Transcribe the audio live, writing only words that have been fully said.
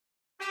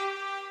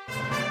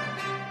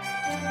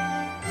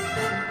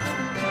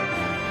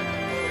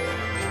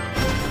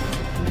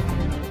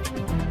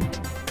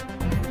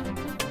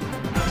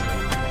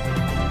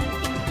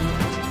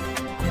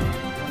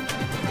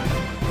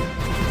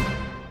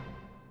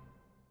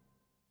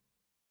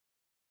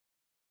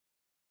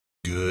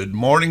Good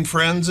morning,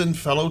 friends and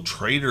fellow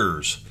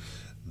traders.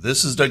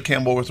 This is Doug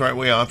Campbell with Right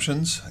Way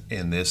Options,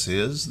 and this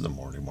is the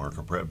morning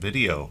market prep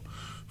video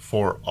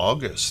for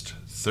August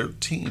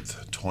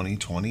 13th,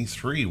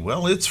 2023.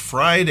 Well, it's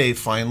Friday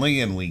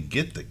finally, and we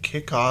get the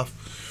kickoff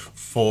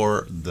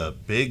for the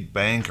big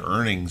bank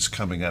earnings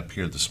coming up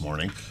here this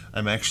morning.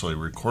 I'm actually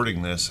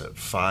recording this at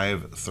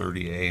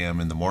 5:30 a.m.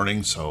 in the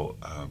morning, so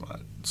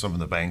some of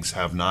the banks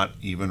have not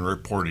even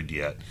reported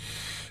yet.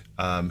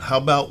 How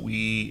about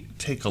we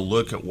take a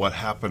look at what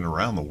happened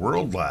around the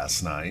world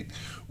last night?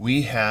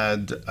 We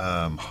had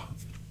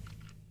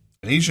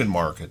Asian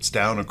markets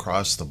down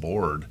across the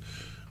board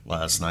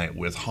last night,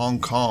 with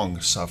Hong Kong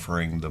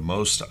suffering the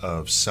most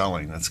of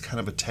selling. That's kind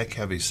of a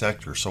tech-heavy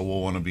sector, so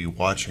we'll want to be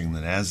watching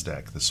the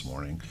NASDAQ this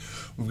morning.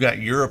 We've got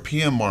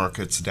European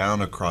markets down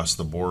across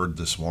the board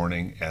this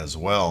morning as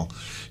well.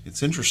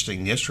 It's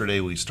interesting, yesterday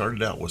we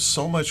started out with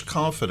so much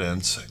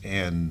confidence,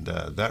 and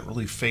that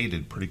really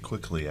faded pretty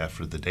quickly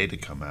after the data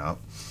come out.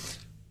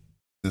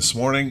 This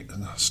morning,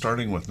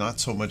 starting with not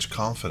so much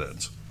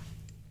confidence.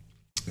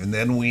 And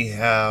then we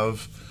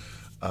have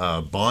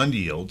bond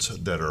yields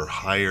that are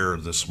higher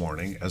this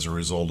morning as a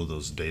result of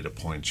those data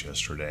points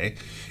yesterday.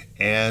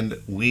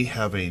 And we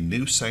have a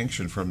new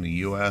sanction from the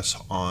U.S.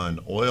 on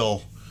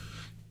oil,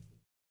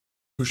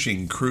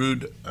 pushing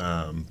crude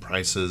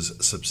prices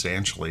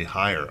substantially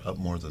higher, up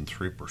more than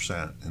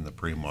 3% in the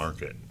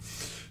pre-market.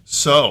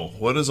 So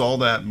what does all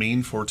that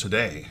mean for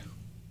today?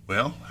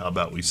 Well, how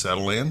about we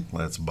settle in?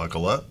 Let's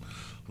buckle up.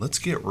 Let's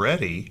get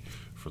ready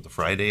for the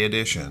Friday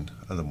edition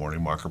of the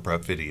Morning Market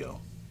Prep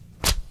video.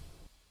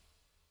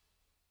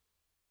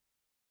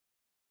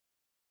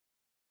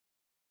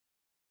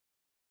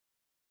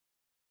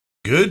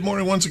 Good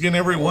morning once again,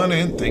 everyone,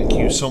 and thank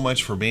you so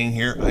much for being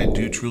here. I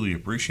do truly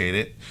appreciate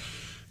it.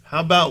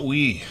 How about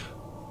we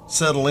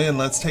settle in?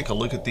 Let's take a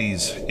look at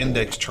these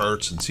index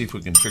charts and see if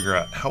we can figure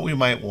out how we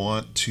might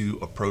want to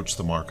approach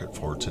the market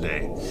for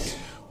today.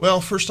 Well,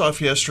 first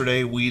off,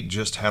 yesterday we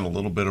just had a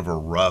little bit of a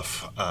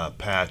rough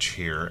patch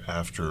here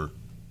after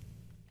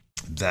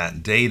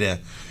that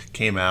data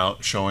came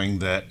out showing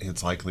that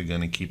it's likely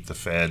going to keep the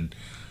Fed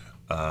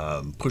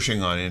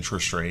pushing on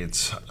interest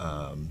rates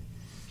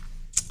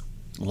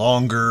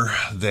longer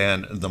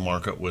than the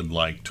market would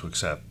like to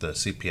accept. The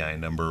CPI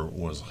number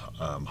was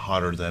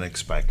hotter than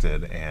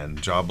expected,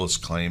 and jobless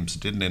claims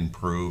didn't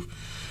improve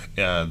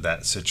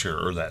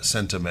that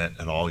sentiment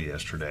at all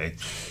yesterday.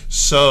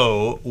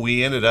 So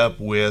we ended up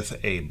with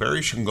a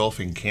bearish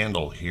engulfing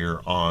candle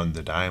here on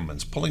the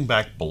diamonds, pulling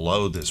back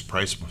below this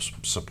price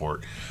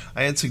support.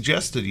 I had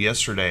suggested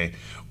yesterday,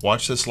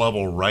 watch this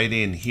level right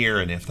in here,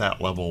 and if that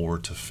level were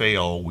to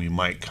fail, we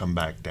might come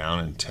back down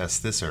and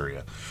test this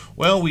area.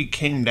 Well, we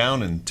came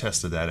down and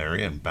tested that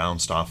area and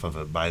bounced off of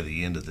it by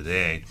the end of the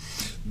day.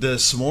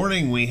 This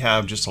morning we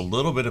have just a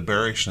little bit of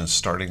bearishness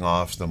starting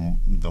off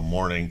the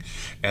morning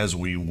as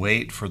we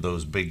wait for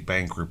those big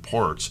bank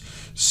reports.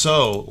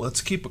 So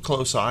let's keep a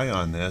close eye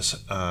on this.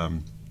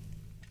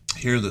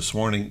 Here this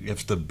morning,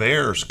 if the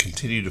bears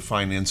continue to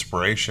find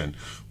inspiration,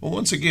 well,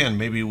 once again,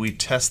 maybe we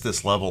test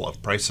this level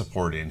of price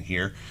support in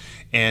here,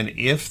 and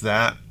if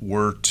that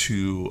were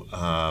to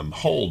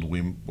hold,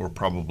 we're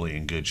probably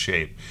in good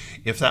shape.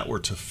 If that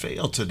were to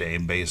fail today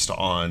based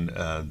on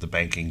the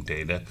banking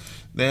data,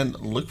 then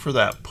look for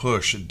that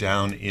push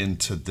down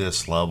into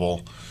this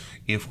level.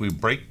 If we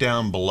break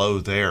down below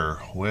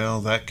there,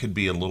 well, that could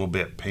be a little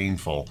bit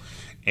painful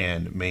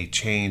and may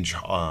change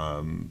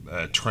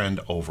trend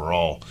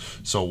overall.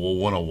 So we'll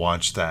want to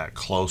watch that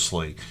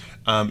closely.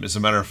 As a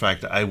matter of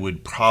fact, I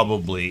would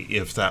probably,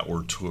 if that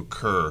were to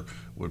occur,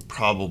 would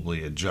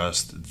probably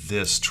adjust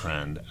this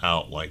trend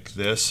out like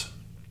this,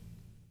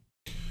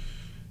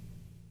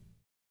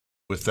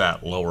 with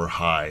that lower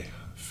high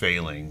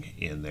failing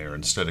in there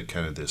instead of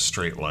kind of this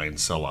straight line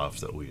sell-off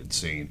that we had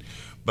seen.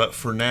 But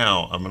for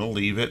now, I'm going to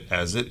leave it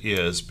as it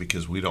is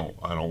because I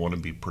don't want to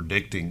be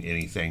predicting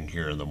anything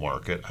here in the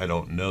market. I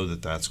don't know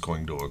that that's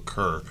going to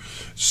occur,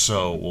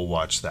 so we'll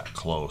watch that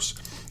close.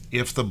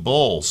 If the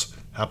bulls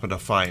happen to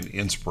find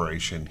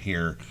inspiration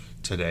here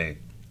today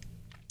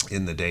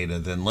in the data,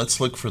 then let's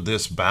look for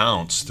this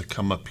bounce to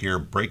come up here,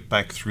 break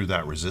back through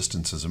that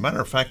resistance. As a matter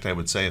of fact, I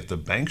would say if the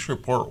banks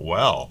report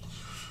well,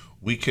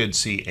 we could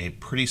see a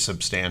pretty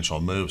substantial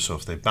move. So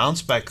if they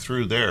bounce back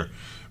through there,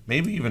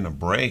 maybe even a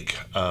break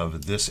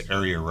of this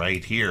area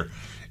right here,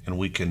 and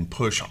we can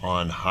push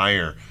on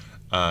higher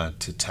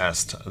to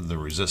test the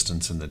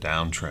resistance in the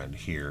downtrend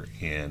here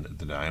in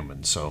the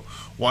diamond. So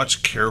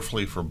watch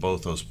carefully for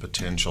both those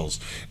potentials.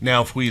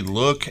 Now, if we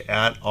look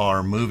at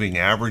our moving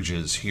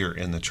averages here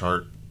in the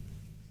chart,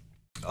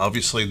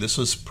 obviously this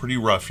was pretty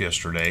rough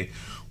yesterday.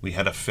 We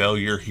had a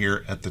failure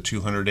here at the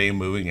 200-day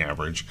moving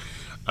average.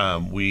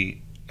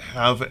 We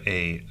have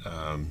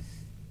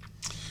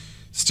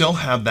still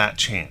have that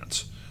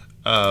chance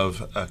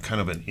of a kind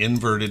of an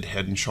inverted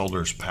head and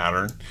shoulders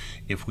pattern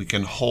if we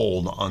can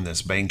hold on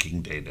this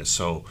banking data.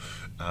 So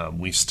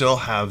we still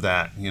have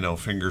that,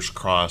 fingers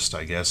crossed,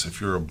 I guess,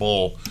 if you're a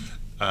bull,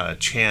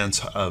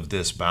 chance of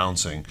this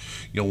bouncing,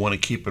 you'll want to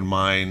keep in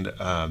mind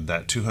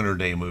that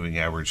 200-day moving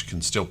average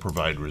can still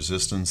provide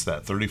resistance.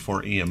 That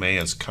 34 EMA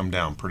has come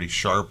down pretty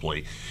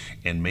sharply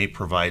and may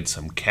provide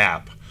some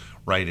cap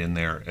right in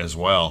there as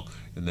well.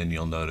 And then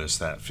you'll notice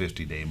that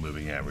 50-day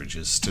moving average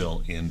is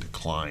still in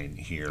decline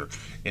here,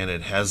 and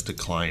it has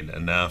declined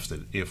enough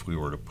that if we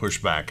were to push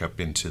back up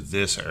into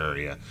this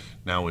area,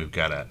 now we've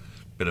got a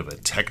bit of a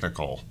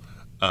technical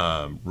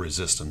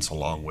resistance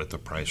along with the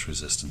price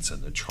resistance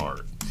in the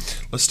chart.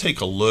 Let's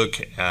take a look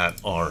at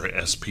our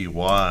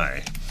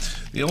SPY.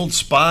 The old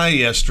SPY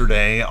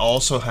yesterday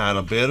also had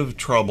a bit of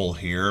trouble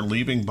here,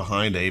 leaving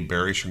behind a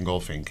bearish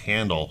engulfing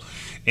candle,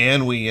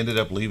 and we ended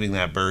up leaving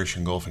that bearish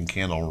engulfing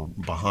candle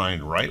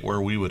behind right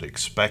where we would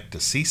expect to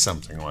see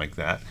something like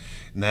that,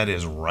 and that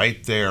is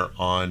right there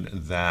on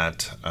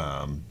that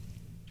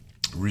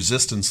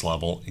resistance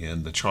level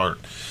in the chart.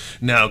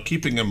 Now,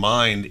 keeping in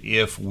mind,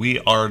 if we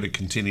are to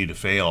continue to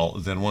fail,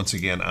 then once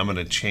again I'm going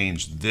to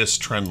change this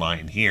trend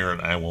line here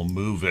and I will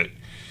move it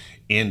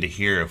into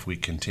here if we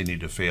continue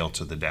to fail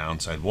to the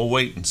downside. We'll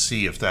wait and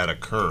see if that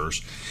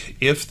occurs.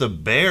 If the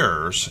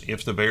bears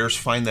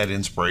find that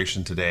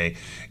inspiration today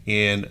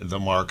in the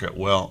market,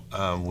 well,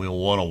 we'll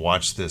want to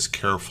watch this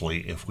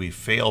carefully. If we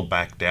fail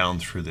back down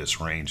through this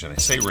range, and I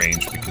say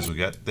range because we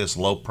got this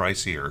low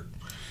price here,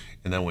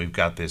 and then we've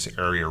got this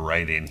area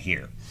right in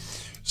here.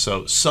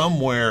 So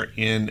somewhere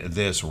in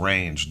this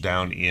range,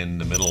 down in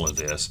the middle of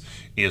this,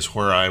 is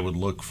where I would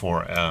look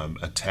for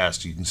a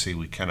test. You can see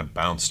we kind of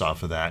bounced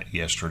off of that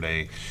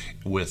yesterday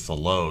with the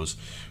lows.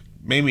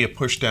 Maybe a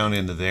push down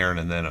into there,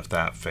 and then if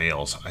that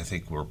fails, I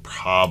think we're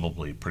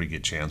probably pretty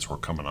good chance we're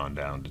coming on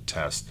down to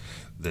test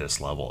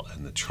this level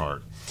in the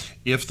chart.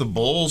 If the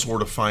bulls were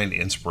to find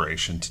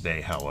inspiration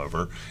today,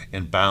 however,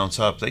 and bounce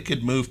up, they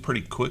could move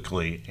pretty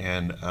quickly,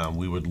 and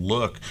we would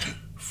look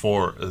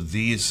for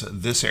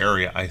this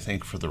area, I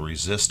think, for the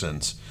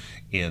resistance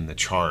in the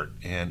chart.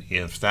 And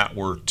if that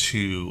were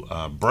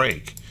to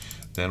break,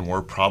 then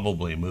we're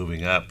probably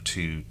moving up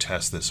to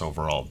test this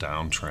overall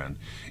downtrend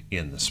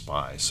in the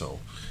SPY. So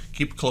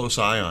keep a close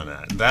eye on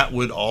that. That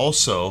would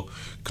also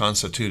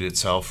constitute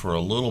itself for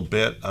a little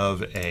bit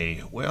of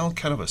a, well,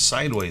 kind of a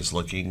sideways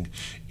looking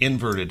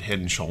inverted head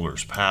and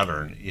shoulders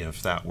pattern.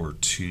 If that were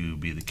to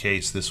be the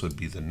case, this would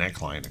be the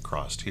neckline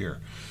across here.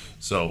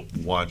 So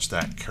watch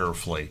that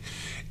carefully.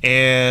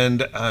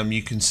 And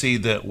you can see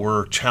that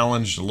we're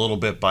challenged a little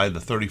bit by the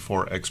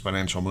 34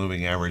 exponential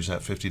moving average.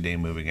 That 50-day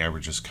moving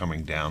average is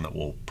coming down. That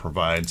will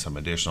provide some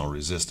additional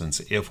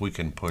resistance. If we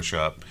can push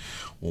up,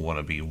 we'll want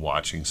to be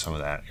watching some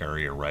of that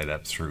area right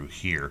up through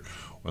here,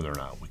 whether or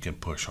not we can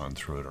push on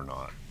through it or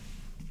not.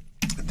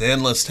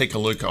 Then let's take a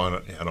look at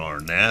our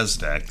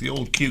NASDAQ. The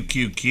old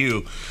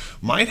QQQ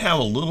might have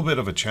a little bit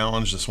of a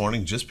challenge this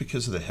morning just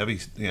because of the heavy,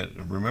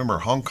 remember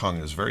Hong Kong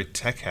is very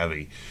tech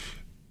heavy,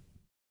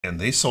 and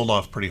they sold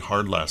off pretty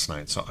hard last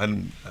night. So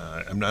I'm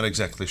not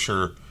exactly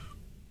sure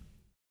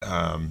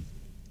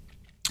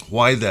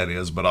why that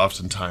is, but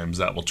oftentimes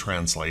that will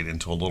translate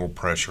into a little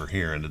pressure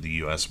here into the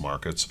US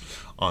markets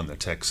on the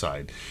tech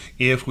side.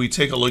 If we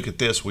take a look at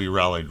this, we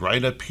rallied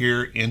right up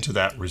here into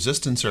that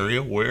resistance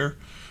area where,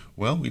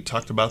 well, we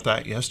talked about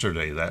that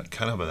yesterday, that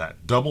kind of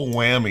that double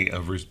whammy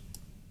of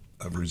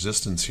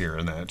resistance here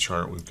in that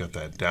chart. We've got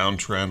that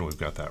downtrend, we've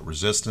got that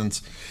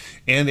resistance,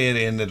 and it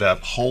ended up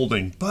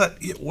holding, but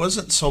it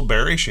wasn't so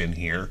bearish in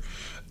here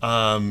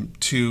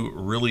to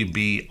really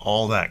be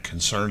all that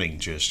concerning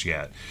just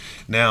yet.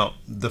 Now,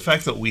 the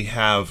fact that we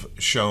have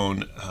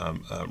shown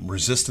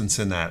resistance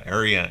in that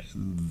area,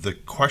 the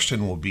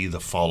question will be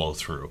the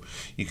follow-through.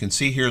 You can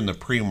see here in the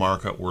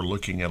pre-market, we're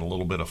looking at a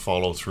little bit of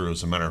follow-through.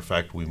 As a matter of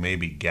fact, we may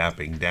be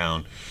gapping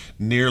down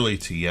nearly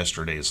to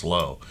yesterday's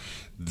low.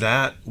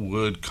 That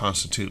would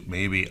constitute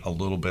maybe a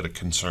little bit of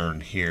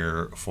concern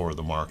here for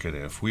the market.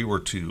 If we were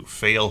to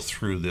fail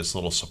through this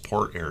little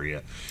support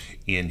area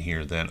in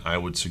here, then I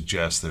would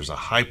suggest there's a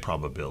high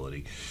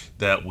probability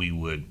that we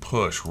would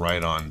push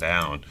right on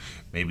down,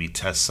 maybe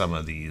test some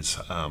of these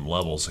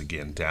levels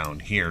again down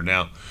here.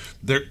 Now,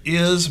 there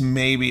is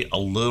maybe a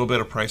little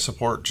bit of price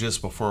support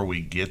just before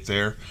we get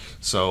there,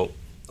 so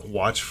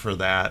watch for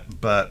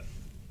that. But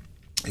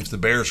if the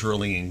bears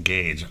really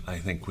engage, I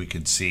think we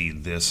could see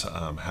this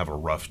have a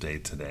rough day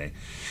today.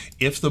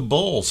 If the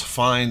bulls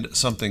find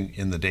something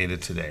in the data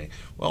today,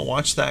 well,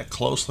 watch that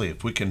closely.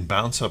 If we can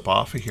bounce up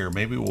off of here,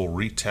 maybe we'll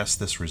retest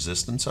this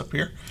resistance up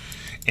here.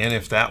 And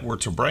if that were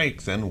to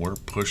break, then we're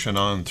pushing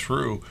on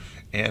through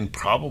and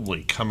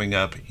probably coming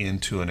up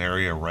into an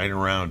area right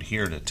around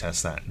here to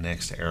test that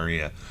next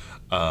area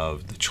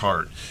of the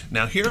chart.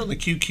 Now here on the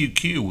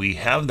QQQ, we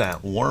have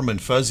that warm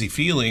and fuzzy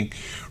feeling,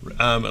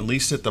 at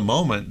least at the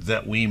moment,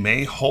 that we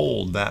may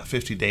hold that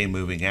 50-day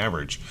moving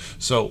average.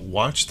 So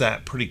watch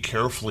that pretty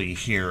carefully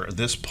here.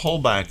 This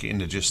pullback in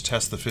to just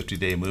test the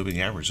 50-day moving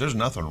average, there's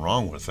nothing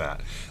wrong with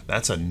that.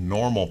 That's a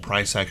normal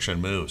price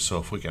action move. So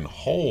if we can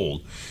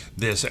hold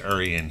this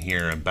area in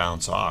here and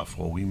bounce off,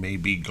 well, we may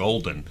be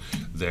golden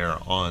there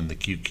on the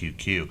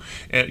QQQ.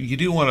 And you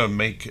do want to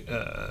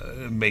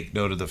make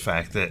note of the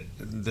fact that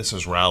this is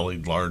has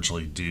rallied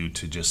largely due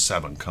to just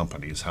 7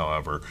 companies,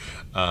 however.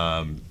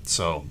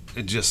 So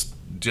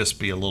just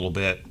be a little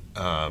bit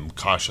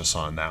cautious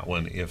on that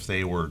one. If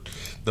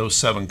those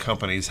 7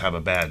 companies have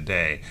a bad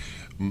day,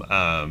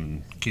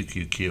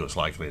 QQQ is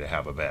likely to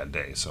have a bad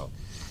day. So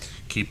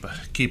keep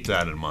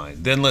that in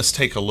mind. Then let's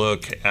take a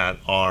look at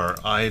our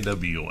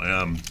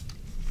IWM.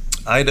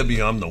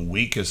 IWM, the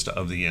weakest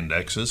of the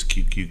indexes,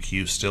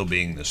 QQQ still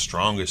being the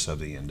strongest of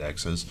the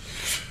indexes.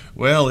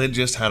 Well, it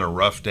just had a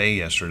rough day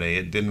yesterday.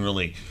 It didn't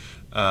really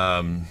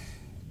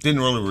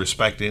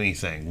respect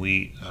anything.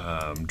 We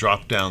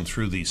dropped down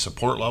through the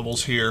support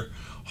levels here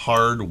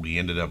hard. We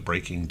ended up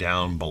breaking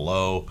down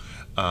below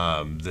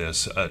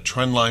this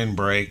trend line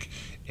break,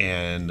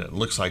 and it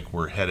looks like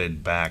we're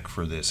headed back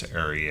for this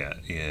area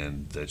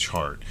in the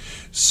chart.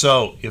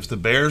 So if the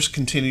bears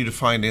continue to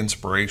find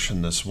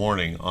inspiration this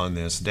morning on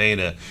this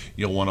data,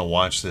 you'll want to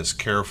watch this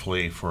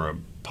carefully for a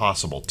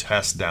possible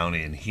test down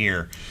in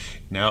here.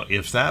 Now,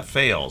 if that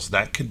fails,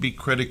 that could be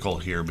critical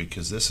here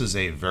because this is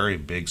a very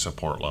big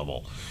support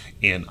level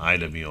in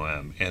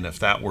IWM. And if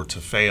that were to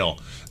fail,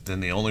 then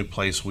the only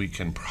place we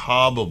can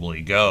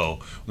probably go,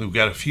 we've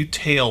got a few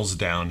tails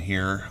down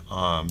here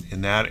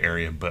in that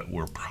area, but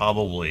we're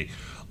probably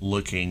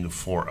looking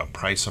for a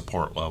price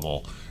support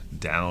level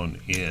down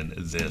in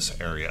this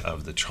area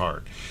of the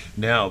chart.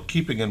 Now,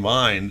 keeping in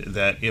mind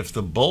that if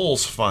the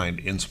bulls find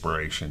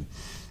inspiration,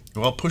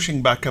 well,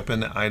 pushing back up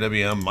into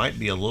IWM might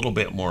be a little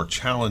bit more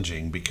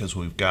challenging because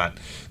we've got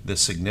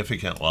this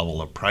significant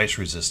level of price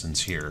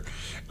resistance here.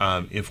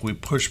 If we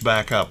push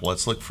back up,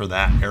 let's look for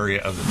that area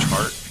of the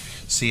chart,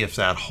 see if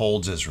that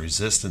holds as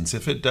resistance.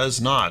 If it does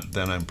not,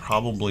 then I'm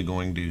probably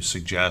going to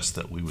suggest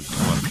that we would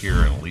come up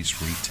here and at least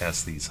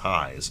retest these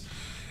highs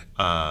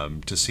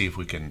to see if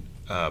we can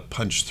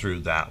punch through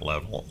that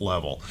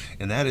level.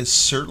 And that is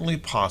certainly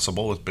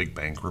possible with big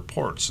bank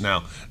reports.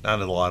 Now,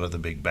 not a lot of the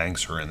big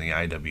banks are in the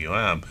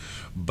IWM,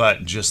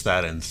 but just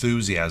that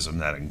enthusiasm,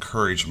 that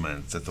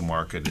encouragement that the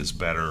market is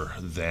better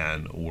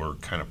than we're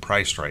kind of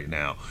priced right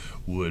now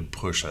would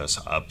push us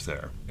up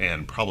there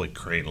and probably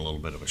create a little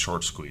bit of a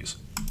short squeeze.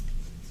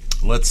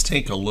 Let's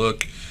take a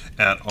look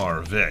at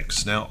our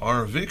VIX. Now,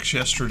 our VIX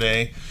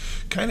yesterday,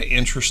 kind of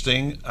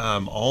interesting.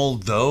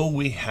 Although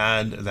we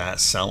had that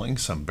selling,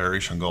 some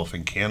bearish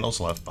engulfing candles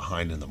left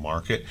behind in the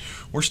market,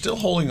 we're still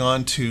holding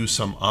on to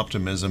some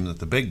optimism that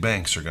the big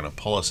banks are going to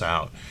pull us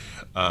out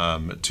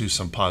to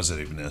some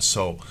positiveness.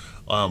 So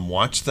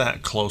watch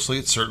that closely.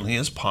 It certainly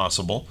is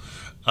possible.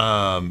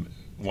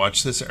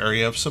 Watch this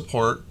area of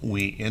support.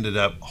 We ended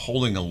up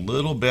holding a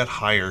little bit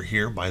higher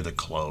here by the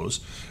close,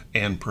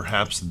 and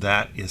perhaps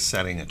that is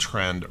setting a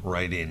trend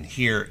right in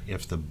here.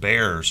 If the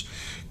bears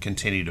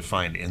continue to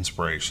find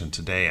inspiration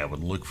today, I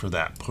would look for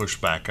that push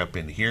back up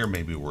in here.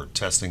 Maybe we're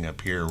testing up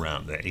here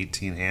around the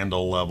 18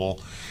 handle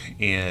level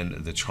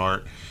in the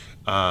chart.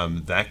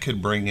 That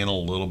could bring in a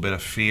little bit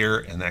of fear,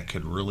 and that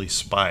could really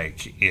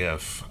spike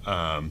if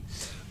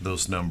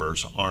those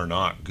numbers are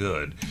not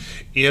good.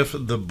 If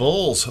the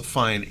bulls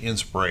find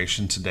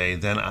inspiration today,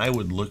 then I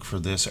would look for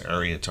this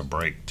area to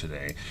break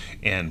today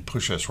and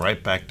push us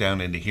right back down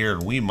into here,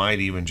 and we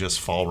might even just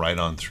fall right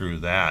on through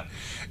that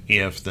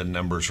if the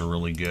numbers are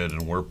really good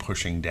and we're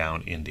pushing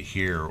down into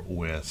here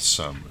with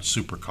some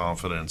super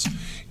confidence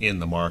in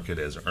the market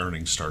as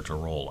earnings start to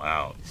roll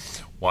out.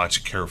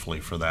 Watch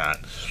carefully for that.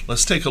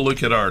 Let's take a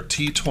look at our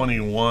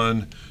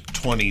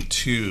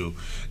T2122.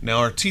 Now,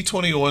 our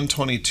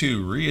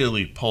T2122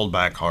 really pulled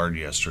back hard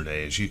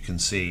yesterday. As you can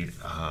see,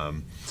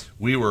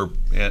 we were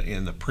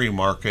in the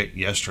pre-market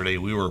yesterday.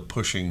 We were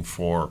pushing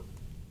for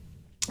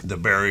the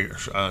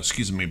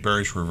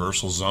bearish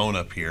reversal zone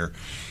up here,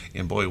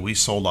 and boy, we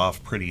sold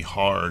off pretty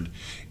hard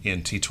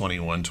in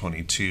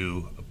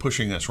T2122,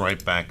 pushing us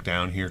right back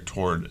down here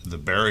toward the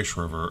bullish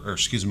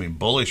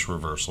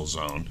reversal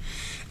zone.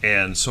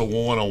 And so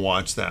we'll want to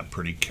watch that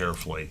pretty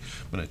carefully.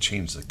 I'm going to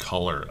change the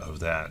color of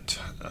that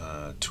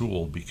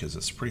tool because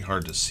it's pretty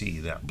hard to see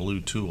that blue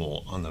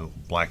tool on the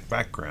black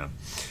background.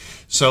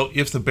 So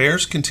if the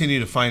bears continue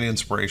to find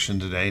inspiration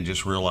today,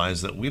 just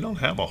realize that we don't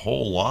have a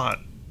whole lot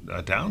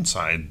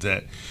downside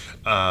that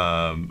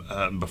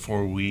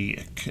before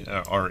we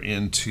are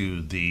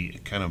into the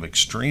kind of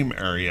extreme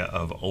area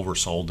of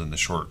oversold in the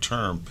short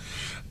term.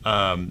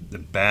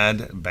 The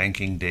bad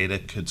banking data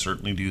could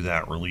certainly do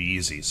that really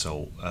easy,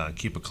 so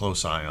keep a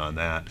close eye on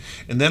that.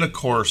 And then, of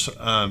course,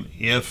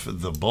 if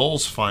the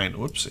bulls find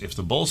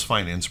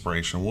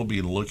inspiration, we'll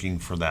be looking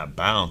for that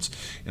bounce,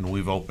 and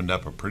we've opened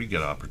up a pretty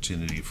good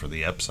opportunity for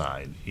the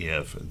upside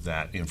if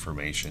that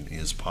information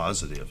is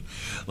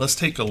positive. Let's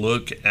take a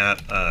look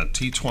at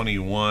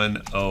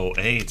T2108.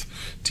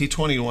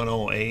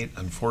 T2108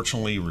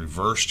 unfortunately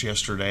reversed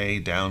yesterday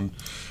down.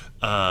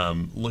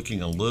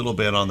 Looking a little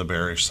bit on the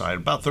bearish side,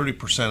 about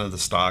 30% of the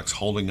stocks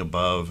holding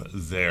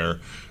above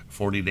their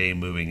 40-day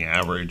moving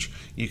average.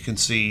 You can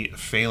see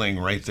failing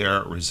right there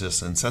at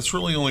resistance. That's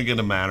really only going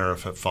to matter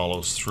if it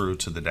follows through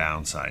to the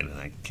downside, and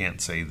I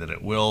can't say that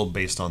it will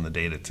based on the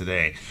data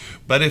today.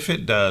 But if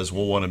it does,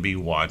 we'll want to be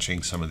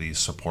watching some of these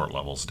support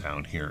levels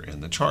down here in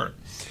the chart.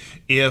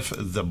 If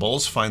the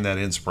bulls find that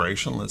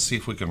inspiration, let's see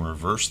if we can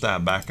reverse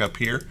that back up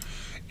here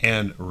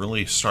and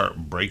really start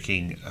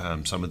breaking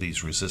some of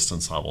these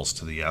resistance levels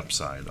to the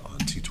upside on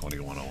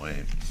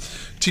T2108.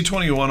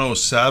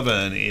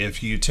 T2107,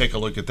 if you take a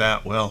look at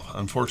that, well,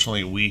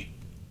 unfortunately, we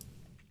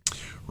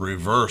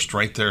reversed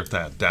right there at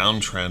that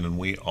downtrend, and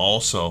we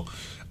also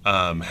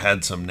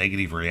had some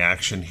negative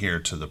reaction here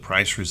to the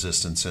price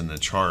resistance in the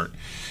chart.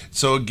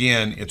 So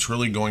again, it's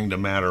really going to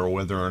matter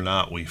whether or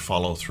not we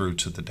follow through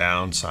to the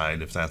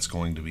downside, if that's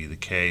going to be the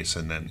case,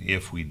 and then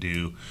if we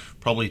do,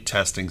 probably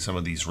testing some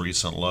of these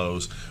recent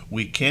lows.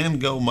 We can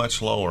go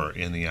much lower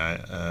in the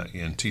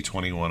in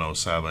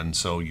T2107,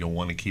 so you'll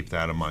want to keep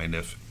that in mind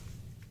if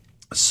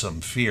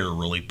some fear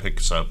really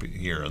picks up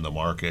here in the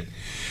market.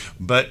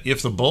 But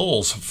if the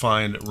bulls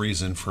find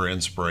reason for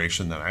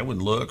inspiration, then I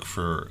would look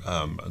for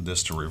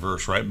this to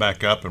reverse right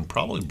back up and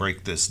probably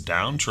break this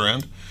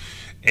downtrend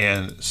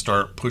and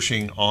start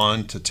pushing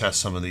on to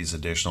test some of these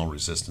additional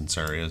resistance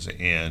areas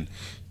in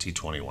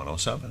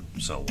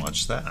T2107. So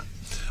watch that.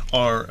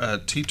 Our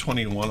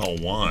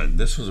T2101,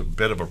 this was a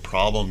bit of a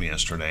problem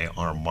yesterday.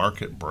 Our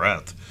market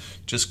breadth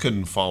just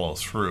couldn't follow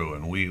through,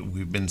 and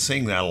we've been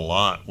seeing that a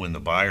lot when the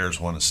buyers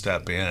want to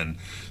step in.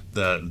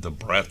 The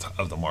breadth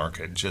of the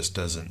market just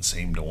doesn't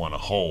seem to want to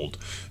hold.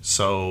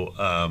 So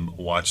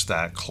watch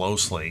that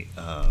closely.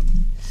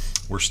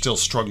 We're still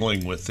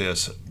struggling with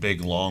this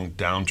big long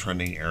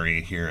downtrending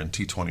area here in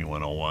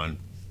T2101.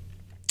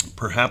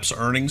 Perhaps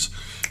earnings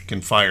can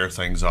fire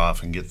things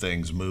off and get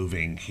things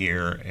moving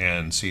here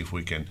and see if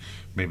we can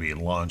maybe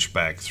launch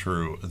back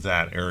through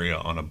that area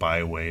on a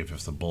buy wave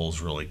if the bulls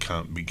really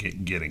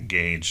get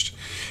engaged.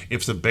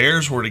 If the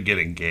bears were to get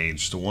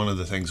engaged, one of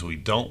the things we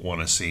don't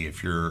want to see,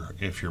 if you're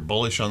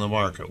bullish on the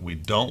market, we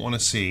don't want to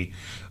see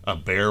a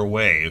bear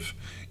wave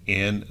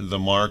in the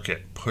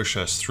market push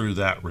us through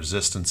that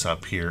resistance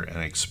up here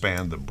and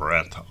expand the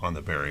breadth on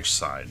the bearish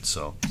side.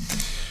 So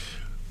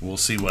we'll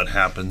see what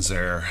happens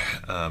there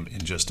in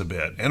just a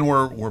bit. And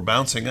we're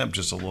bouncing up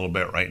just a little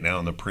bit right now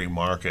in the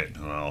pre-market,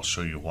 and I'll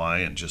show you why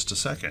in just a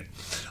second.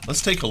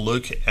 Let's take a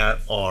look at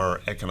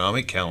our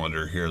economic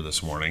calendar here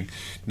this morning.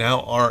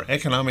 Now, our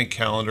economic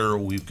calendar,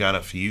 we've got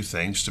a few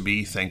things to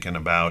be thinking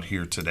about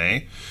here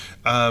today.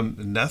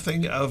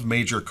 Nothing of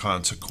major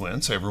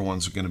consequence.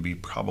 Everyone's going to be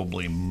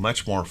probably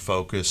much more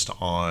focused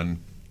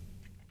on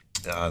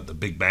the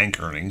big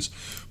bank earnings,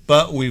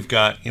 but we've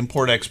got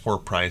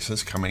import-export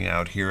prices coming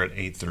out here at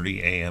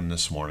 8:30 a.m.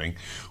 this morning.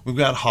 We've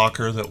got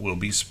Hawker that will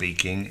be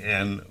speaking,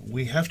 and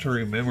we have to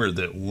remember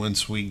that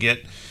once we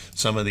get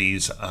some of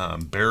these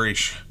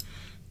bearish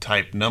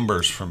type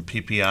numbers from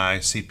PPI,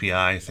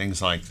 CPI,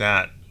 things like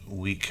that,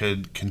 we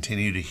could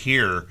continue to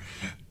hear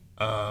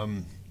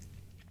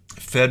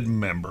Fed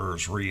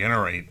members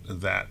reiterate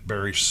that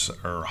bearish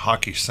or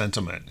hawkish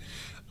sentiment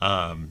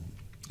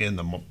in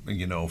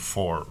the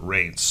for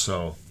rates.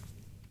 So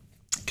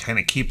kind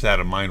of keep that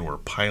in mind. We're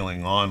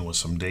piling on with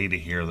some data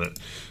here that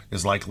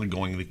is likely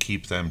going to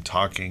keep them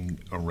talking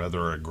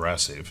rather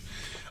aggressive.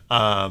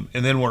 And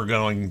then we're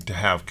going to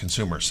have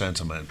consumer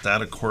sentiment.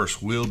 That, of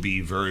course, will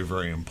be very,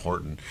 very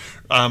important.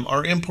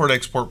 Our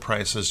import-export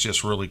prices,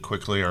 just really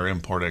quickly, our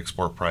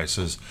import-export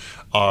prices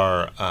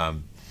are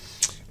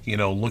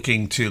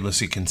looking to, let's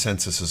see,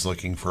 consensus is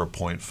looking for a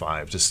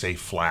 0.5 to stay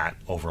flat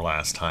over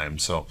last time.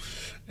 So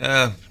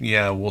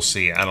yeah, we'll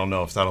see. I don't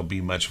know if that'll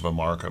be much of a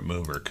market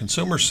mover.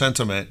 Consumer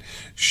sentiment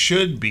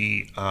should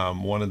be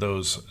one of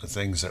those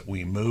things that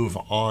we move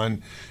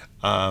on.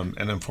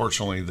 And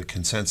unfortunately, the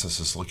consensus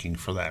is looking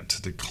for that to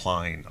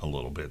decline a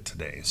little bit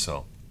today.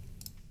 So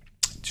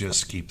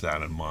just keep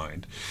that in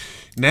mind.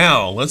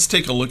 Now, let's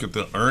take a look at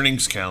the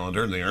earnings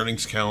calendar. The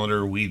earnings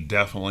calendar, we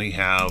definitely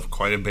have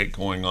quite a bit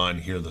going on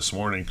here this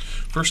morning.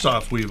 First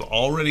off, we've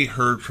already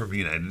heard from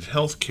United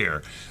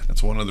Healthcare.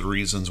 That's one of the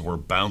reasons we're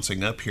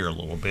bouncing up here a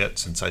little bit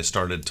since I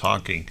started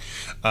talking.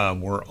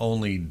 We're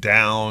only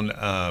down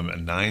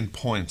 9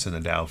 points in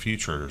the Dow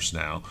Futures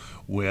now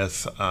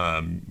with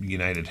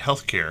United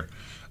Healthcare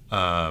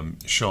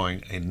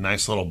showing a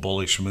nice little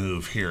bullish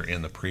move here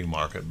in the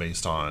pre-market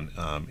based on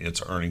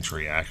its earnings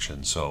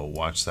reaction. So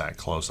watch that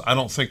close. I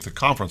don't think the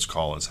conference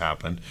call has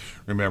happened.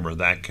 Remember,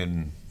 that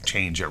can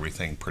change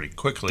everything pretty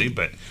quickly,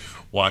 but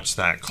watch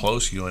that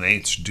close.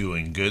 UNH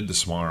doing good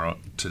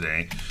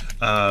today.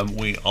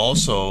 We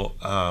also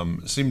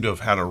seem to have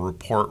had a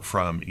report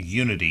from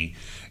Unity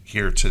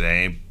here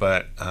today,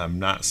 but I'm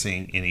not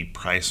seeing any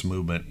price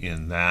movement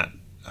in that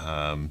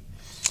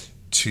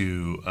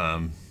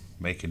to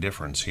make a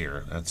difference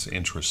here. That's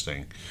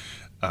interesting.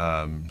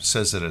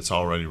 Says that it's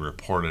already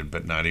reported,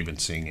 but not even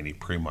seeing any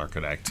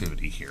pre-market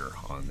activity here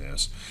on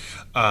this.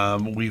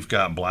 We've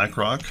got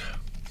BlackRock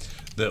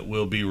that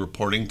will be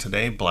reporting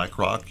today.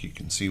 BlackRock, you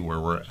can see where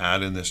we're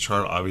at in this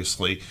chart.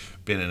 Obviously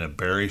been in a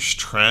bearish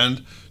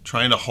trend,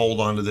 trying to hold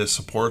on to this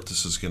support.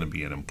 This is going to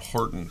be an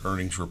important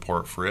earnings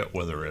report for it,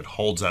 whether it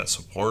holds that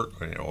support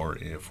or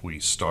if we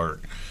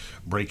start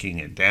breaking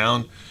it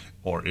down,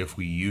 or if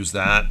we use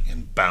that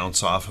and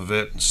bounce off of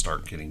it and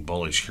start getting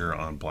bullish here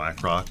on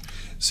BlackRock.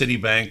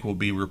 Citibank will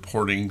be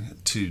reporting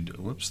to,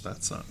 whoops,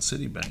 that's not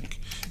Citibank.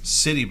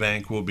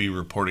 Citibank will be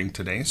reporting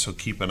today, so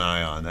keep an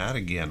eye on that.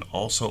 Again,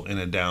 also in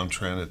a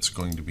downtrend, it's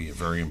going to be a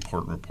very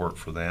important report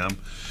for them.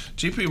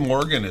 JP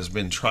Morgan has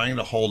been trying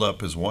to hold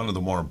up as one of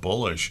the more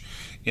bullish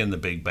in the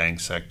big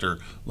bank sector,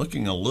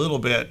 looking a little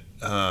bit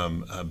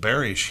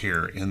bearish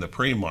here in the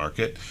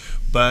pre-market,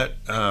 but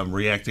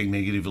reacting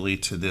negatively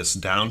to this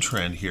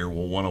downtrend here.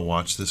 We'll want to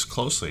watch this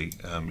closely.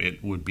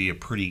 It would be a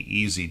pretty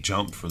easy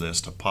jump for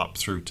this to pop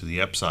through to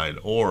the upside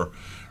or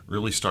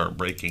really start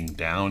breaking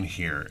down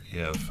here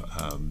if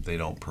they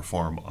don't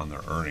perform on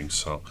their earnings.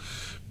 So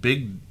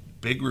big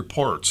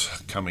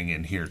reports coming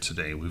in here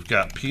today. We've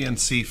got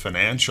PNC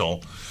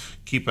Financial.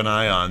 Keep an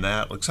eye on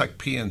that. Looks like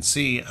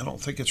PNC, I don't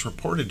think it's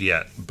reported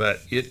yet,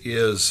 but it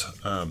is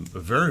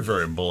very,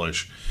 very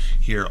bullish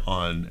here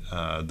on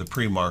the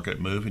pre-market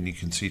move, and you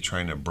can see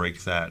trying to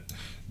break that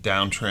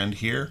downtrend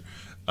here.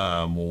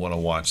 We'll want to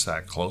watch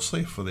that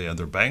closely. For the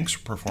other banks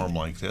perform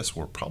like this,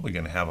 we're probably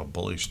going to have a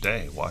bullish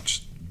day.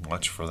 Watch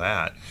for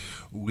that.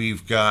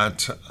 We've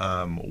got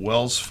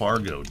Wells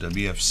Fargo,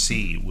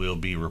 WFC, will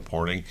be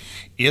reporting.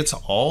 It's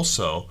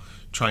also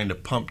trying to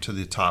pump to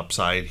the top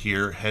side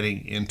here,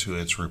 heading into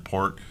its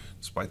report,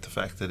 despite the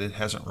fact that it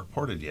hasn't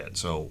reported yet.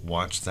 So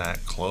watch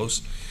that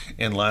close.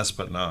 And last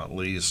but not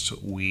least,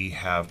 we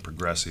have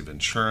Progressive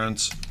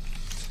Insurance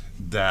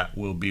that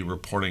will be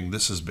reporting.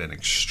 This has been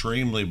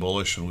extremely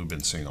bullish, and we've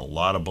been seeing a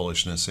lot of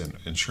bullishness in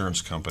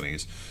insurance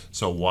companies.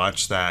 So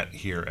watch that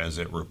here as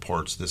it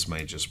reports. This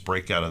may just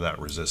break out of that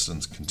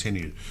resistance,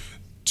 continue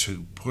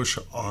to push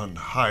on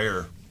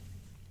higher.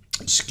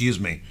 Excuse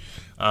me.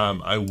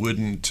 I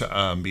wouldn't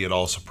be at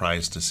all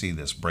surprised to see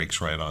this breaks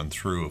right on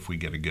through if we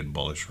get a good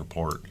bullish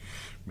report.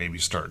 Maybe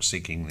start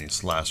seeking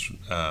this last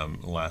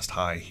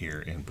high here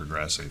in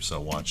Progressive.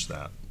 So watch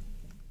that.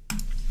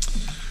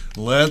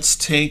 Let's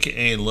take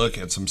a look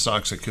at some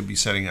stocks that could be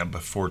setting up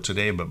before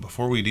today. But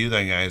before we do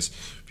that, guys,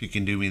 if you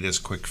can do me this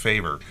quick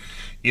favor.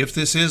 If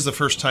this is the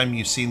first time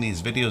you've seen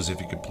these videos,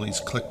 if you could please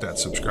click that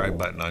subscribe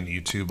button on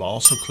YouTube.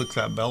 Also click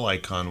that bell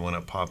icon when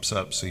it pops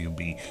up so you'll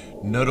be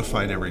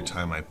notified every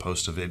time I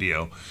post a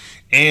video.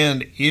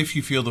 And if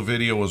you feel the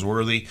video was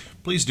worthy,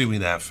 please do me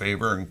that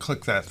favor and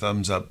click that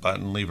thumbs up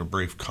button, leave a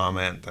brief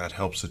comment. That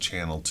helps the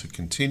channel to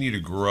continue to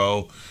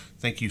grow.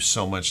 Thank you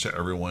so much to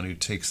everyone who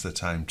takes the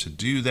time to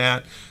do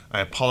that.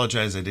 I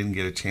apologize I didn't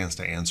get a chance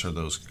to answer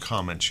those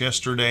comments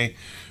yesterday,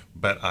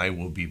 but I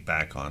will be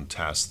back on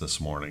task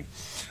this morning.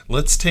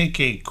 Let's take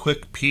a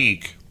quick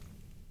peek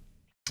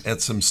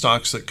at some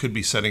stocks that could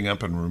be setting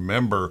up. And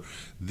remember,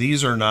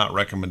 these are not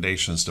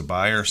recommendations to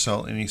buy or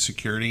sell any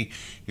security.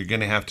 You're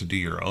going to have to do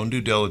your own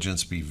due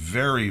diligence. Be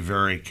very,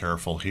 very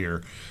careful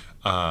here.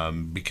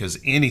 Because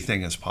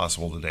anything is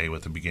possible today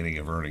with the beginning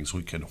of earnings.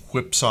 We could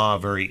whipsaw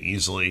very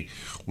easily.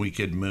 We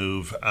could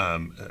move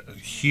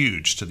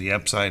huge to the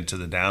upside, to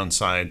the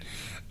downside.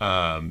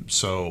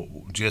 So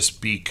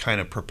just be kind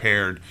of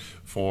prepared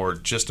for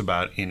just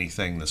about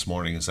anything this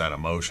morning as that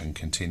emotion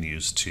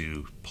continues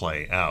to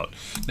play out.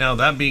 Now,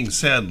 that being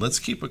said, let's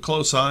keep a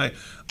close eye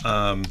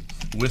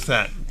with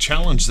that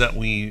challenge that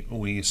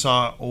we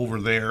saw over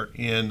there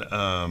in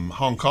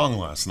Hong Kong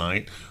last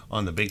night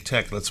on the big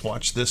tech. Let's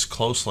watch this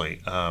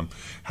closely. Had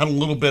a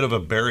little bit of a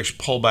bearish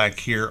pullback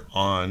here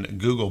on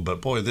Google,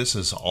 but boy, this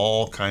is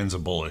all kinds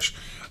of bullish.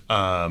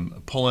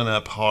 Pulling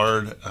up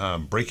hard,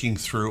 breaking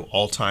through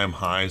all-time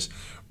highs,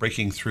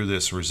 breaking through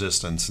this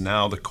resistance.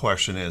 Now the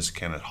question is,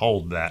 can it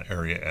hold that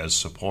area as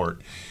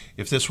support?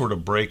 If this were to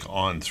break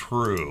on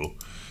through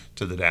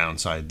to the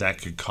downside,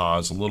 that could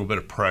cause a little bit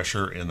of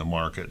pressure in the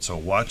market. So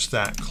watch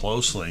that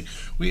closely.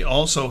 We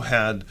also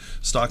had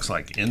stocks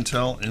like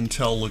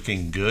Intel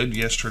looking good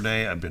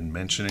yesterday. I've been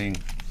mentioning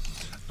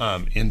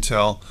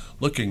Intel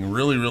looking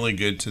really, really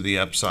good to the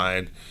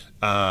upside.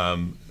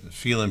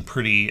 Feeling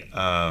pretty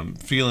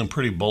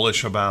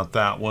bullish about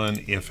that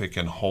one if it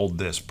can hold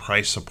this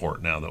price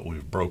support now that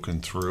we've broken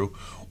through.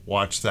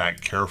 Watch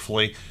that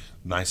carefully.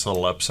 Nice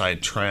little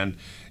upside trend.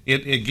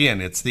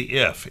 Again, it's the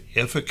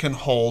if it can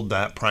hold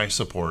that price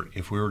support.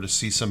 If we were to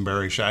see some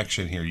bearish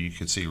action here, you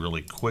could see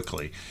really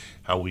quickly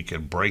how we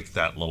could break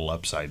that little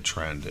upside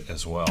trend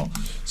as well.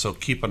 So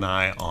keep an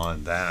eye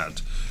on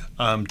that.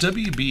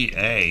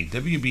 WBA,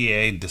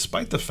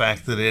 despite the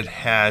fact that it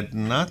had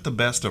not the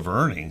best of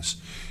earnings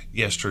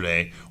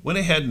yesterday, went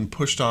ahead and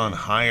pushed on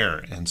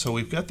higher. And so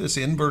we've got this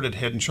inverted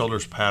head and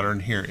shoulders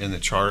pattern here in the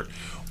chart.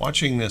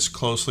 Watching this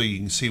closely, you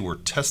can see we're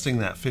testing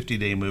that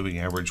 50-day moving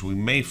average. We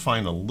may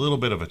find a little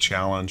bit of a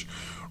challenge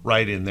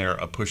right in there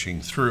of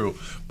pushing through.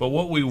 But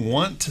what we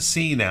want to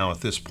see now at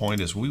this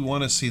point is we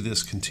want to see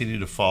this continue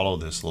to follow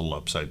this little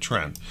upside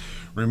trend.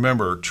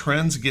 Remember,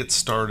 trends get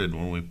started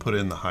when we put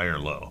in the higher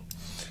low.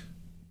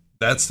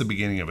 That's the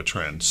beginning of a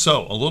trend.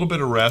 So a little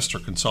bit of rest or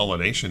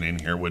consolidation in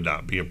here would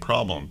not be a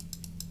problem.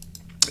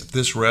 If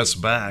this rests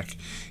back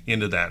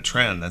into that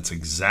trend, that's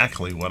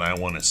exactly what I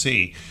want to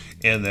see.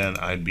 and then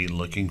I'd be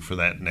looking for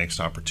that next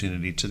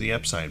opportunity to the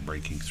upside,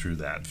 breaking through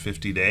that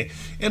 50-day.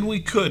 And we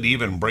could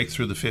even break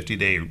through the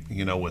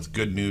 50-day, with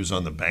good news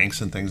on the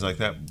banks and things like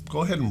that.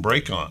 Go ahead and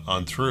break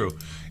on through,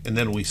 and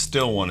then we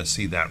still want to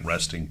see that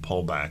resting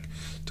pullback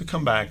to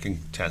come back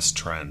and test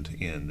trend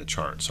in the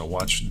chart. So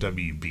watch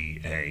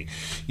WBA.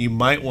 You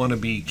might want to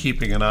be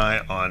keeping an eye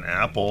on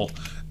Apple.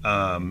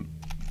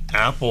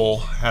 Apple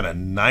had a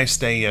nice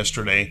day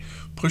yesterday,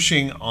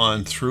 pushing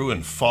on through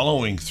and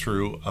following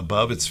through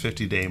above its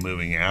 50-day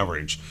moving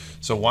average.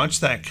 So watch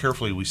that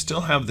carefully. We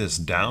still have this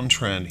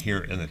downtrend here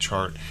in the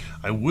chart.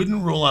 I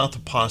wouldn't rule out the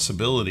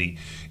possibility,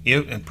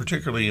 and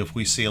particularly if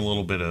we see a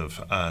little bit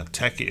of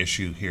tech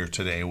issue here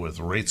today with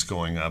rates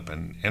going up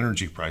and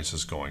energy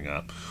prices going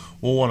up.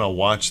 We'll want to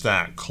watch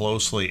that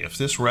closely. If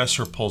this rests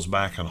or pulls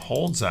back and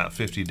holds that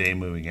 50-day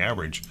moving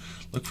average,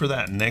 look for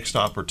that next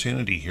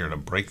opportunity here to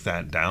break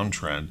that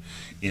downtrend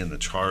in the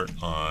chart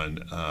on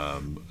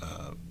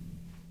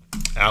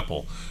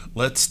Apple.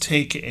 Let's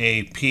take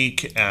a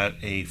peek at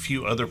a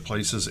few other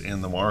places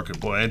in the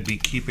market. Boy, I'd be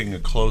keeping a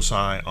close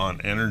eye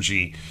on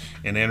energy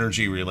and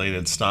energy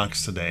related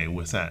stocks today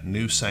with that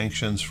new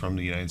sanctions from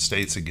the United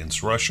States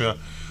against Russia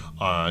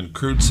on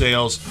crude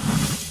sales.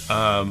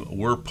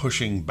 We're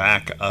pushing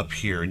back up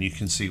here, and you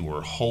can see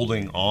we're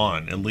holding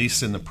on, at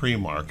least in the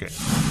pre-market.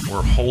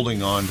 We're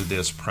holding on to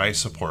this price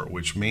support,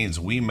 which means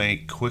we may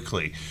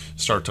quickly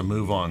start to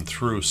move on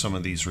through some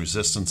of these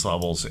resistance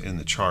levels in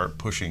the chart,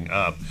 pushing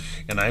up.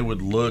 And I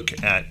would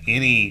look at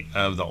any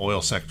of the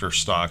oil sector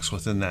stocks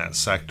within that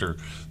sector.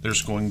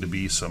 There's going to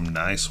be some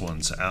nice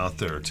ones out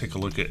there. Take a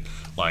look at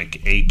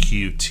like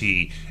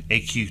AQT.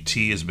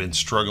 AQT has been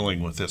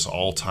struggling with this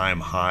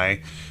all-time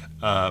high.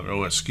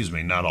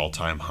 Not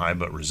all-time high,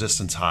 but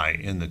resistance high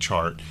in the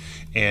chart.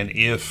 And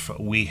if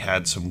we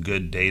had some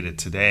good data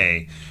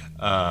today,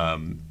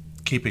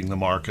 keeping the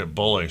market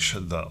bullish,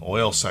 the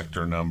oil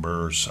sector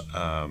numbers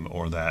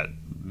or that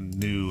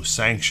new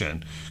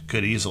sanction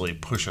could easily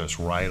push us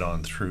right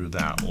on through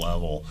that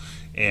level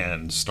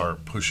and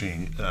start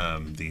pushing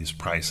these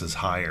prices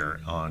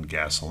higher on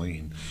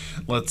gasoline.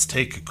 Let's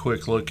take a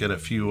quick look at a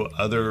few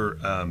other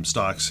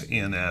stocks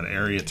in that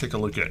area. Take a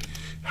look at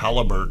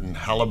Halliburton.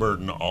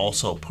 Halliburton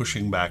also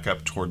pushing back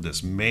up toward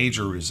this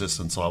major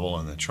resistance level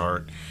in the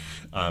chart.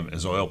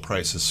 As oil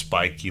prices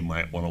spike, you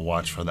might want to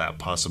watch for that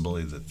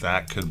possibility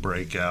that could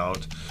break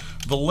out.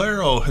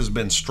 Valero has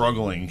been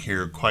struggling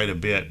here quite a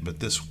bit, but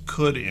this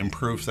could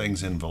improve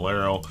things in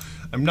Valero.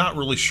 I'm not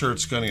really sure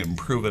it's going to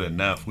improve it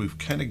enough. We've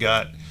kind of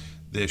got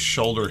this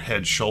shoulder,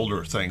 head,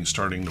 shoulder thing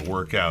starting to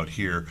work out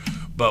here,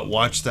 but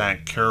watch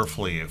that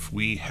carefully. If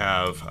we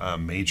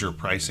have major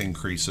price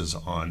increases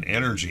on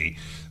energy,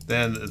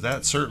 then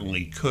that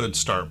certainly could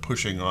start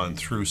pushing on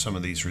through some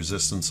of these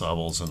resistance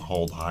levels and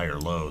hold higher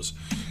lows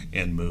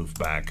and move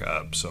back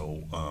up.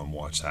 So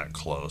watch that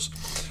close.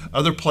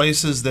 Other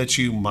places that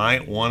you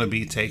might want to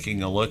be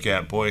taking a look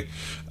at, boy,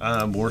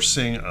 we're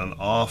seeing an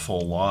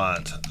awful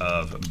lot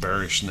of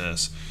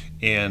bearishness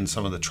in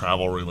some of the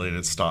travel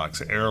related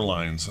stocks,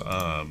 airlines,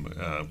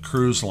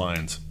 cruise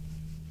lines.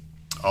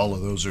 All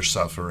of those are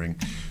suffering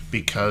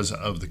because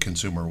of the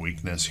consumer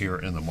weakness here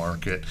in the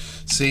market.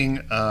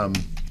 Seeing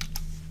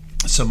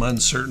some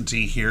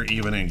uncertainty here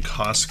even in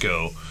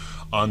Costco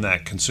on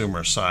that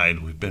consumer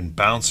side. We've been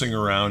bouncing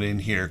around in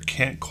here,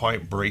 can't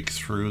quite break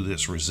through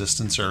this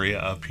resistance area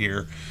up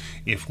here.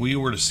 If we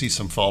were to see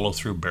some follow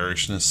through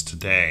bearishness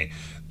today,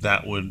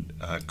 that would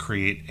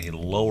create a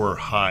lower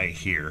high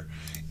here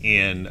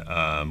in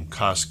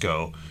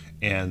Costco,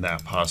 and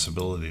that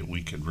possibility that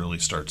we could really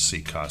start to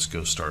see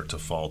Costco start to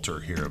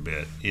falter here a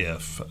bit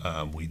if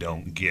we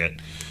don't get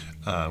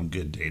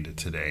good data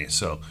today.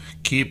 So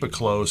keep a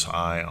close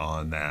eye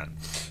on that.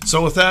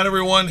 So with that,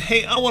 everyone,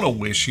 hey, I want to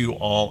wish you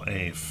all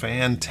a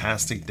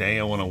fantastic day.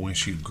 I want to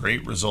wish you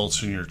great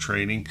results in your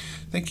trading.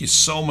 Thank you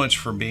so much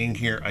for being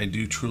here. I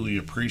do truly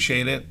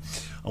appreciate it.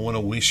 I want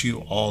to wish you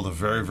all the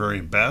very, very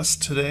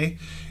best today.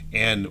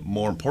 And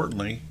more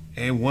importantly,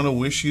 I want to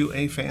wish you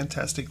a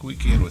fantastic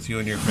weekend with you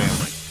and your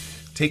family.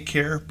 Take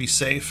care, be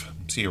safe.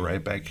 See you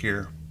right back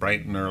here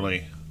bright and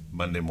early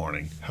Monday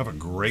morning. Have a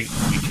great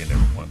weekend,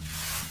 everyone.